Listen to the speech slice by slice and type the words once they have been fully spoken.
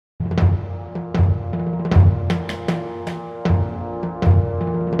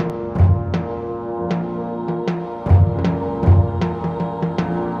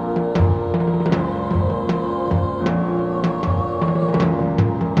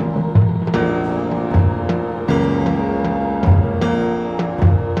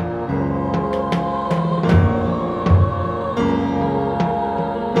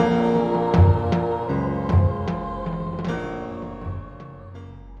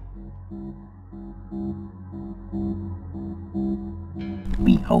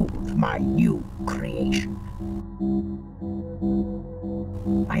behold my new creation.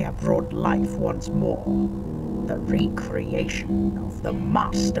 I have brought life once more, the recreation of the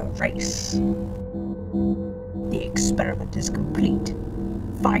master race. The experiment is complete.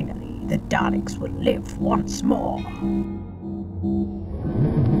 Finally, the Daleks will live once more.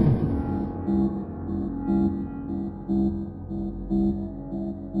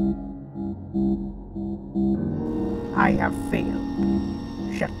 I have failed.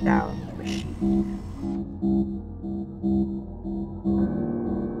 Shut down the machine.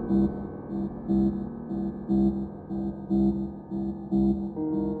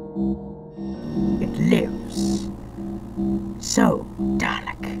 It lives. So,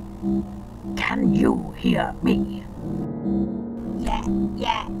 Dalek, can you hear me?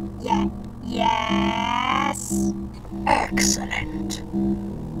 Yes! Excellent.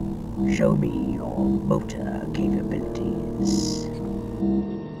 Show me your motor capabilities.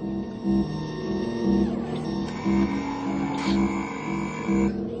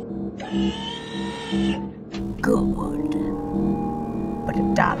 Good. But a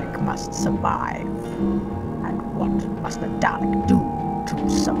Dalek must survive. And what must a Dalek do to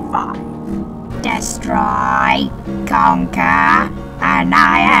survive? Destroy, conquer,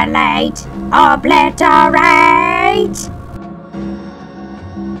 annihilate, obliterate!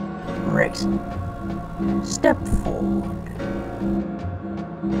 Racing. Step forward.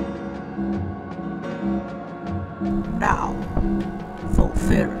 Now,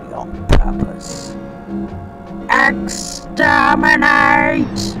 fulfill your purpose. Exterminate!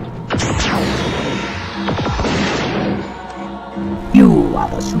 You are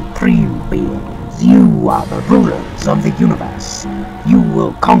the supreme beings. You are the rulers of the universe. You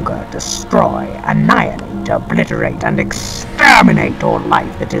will conquer, destroy, annihilate, obliterate, and exterminate all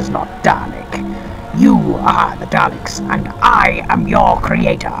life that is not Dalek. You are the Daleks, and I am your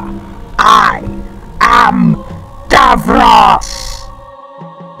creator. I am Davros!